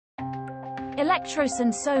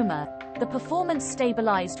ELECTROCYN soma, the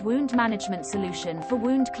performance-stabilized wound management solution for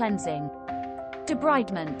wound cleansing,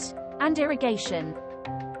 debridement, and irrigation.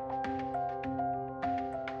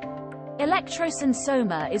 ELECTROCYN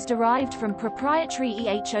soma is derived from proprietary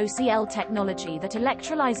HOCl technology that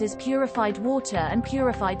electrolyzes purified water and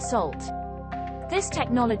purified salt. This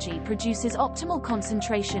technology produces optimal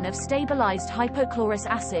concentration of stabilized hypochlorous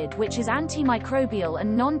acid, which is antimicrobial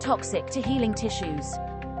and non-toxic to healing tissues.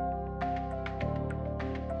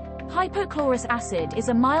 Hypochlorous acid is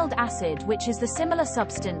a mild acid which is the similar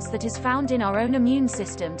substance that is found in our own immune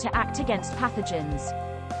system to act against pathogens.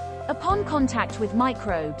 Upon contact with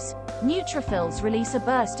microbes, neutrophils release a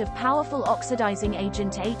burst of powerful oxidizing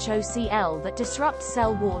agent HOCl that disrupts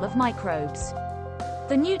cell wall of microbes.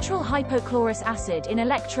 The neutral hypochlorous acid in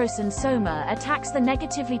ELECTROCYN soma attacks the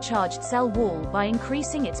negatively charged cell wall by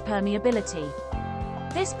increasing its permeability.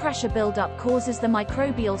 This pressure buildup causes the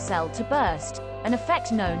microbial cell to burst, an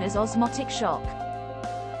effect known as osmotic shock.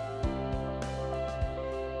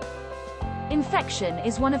 Infection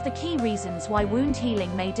is one of the key reasons why wound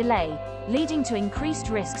healing may delay, leading to increased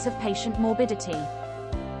risks of patient morbidity.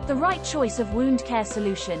 The right choice of wound care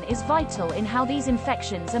solution is vital in how these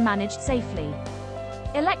infections are managed safely.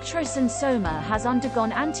 ELECTROCYN soma has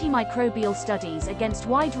undergone antimicrobial studies against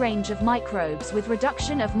wide range of microbes with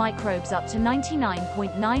reduction of microbes up to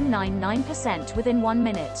 99.999% within 1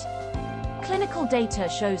 minute. Clinical data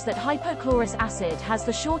shows that hypochlorous acid has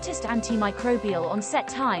the shortest antimicrobial onset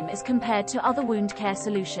time as compared to other wound care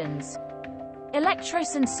solutions.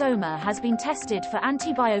 ELECTROCYN soma has been tested for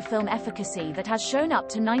anti-biofilm efficacy that has shown up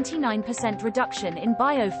to 99% reduction in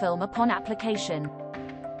biofilm upon application.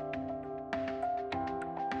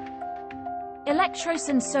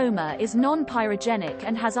 ELECTROCYN soma is non-pyrogenic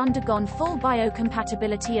and has undergone full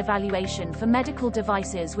biocompatibility evaluation for medical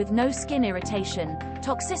devices with no skin irritation,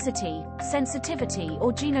 toxicity, sensitivity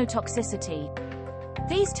or genotoxicity.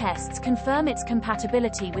 These tests confirm its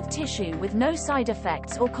compatibility with tissue with no side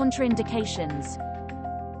effects or contraindications.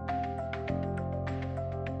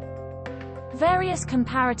 Various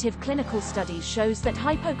comparative clinical studies shows that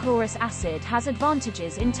hypochlorous acid has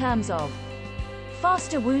advantages in terms of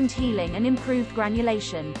faster wound healing and improved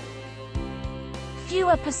granulation,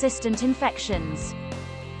 fewer persistent infections,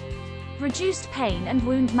 reduced pain and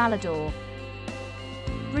wound malodor,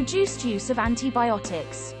 reduced use of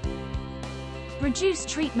antibiotics, reduced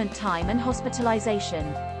treatment time and hospitalization.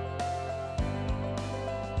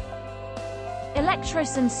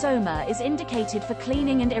 ELECTROCYN soma is indicated for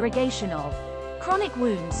cleaning and irrigation of chronic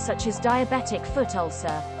wounds such as diabetic foot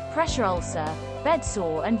ulcer, pressure ulcer, bed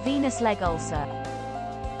sore and venous leg ulcer.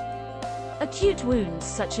 Acute wounds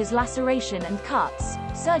such as laceration and cuts,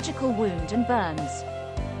 surgical wound and burns.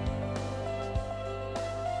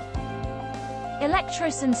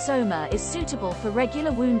 ELECTROCYN soma is suitable for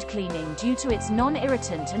regular wound cleaning due to its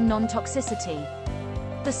non-irritant and non-toxicity.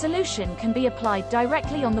 The solution can be applied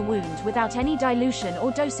directly on the wound without any dilution or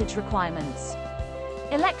dosage requirements.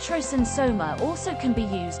 ELECTROCYN soma also can be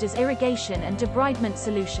used as irrigation and debridement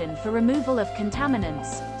solution for removal of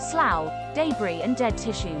contaminants, slough, debris and dead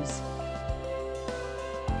tissues.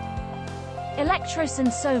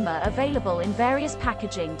 ELECTROCYN soma available in various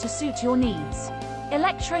packaging to suit your needs.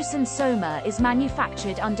 ELECTROCYN soma is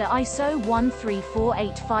manufactured under ISO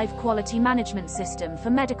 13485 quality management system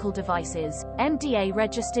for medical devices, MDA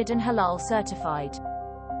registered and halal certified.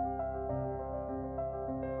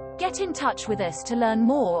 Get in touch with us to learn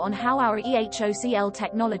more on how our EHOCl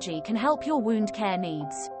technology can help your wound care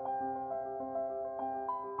needs.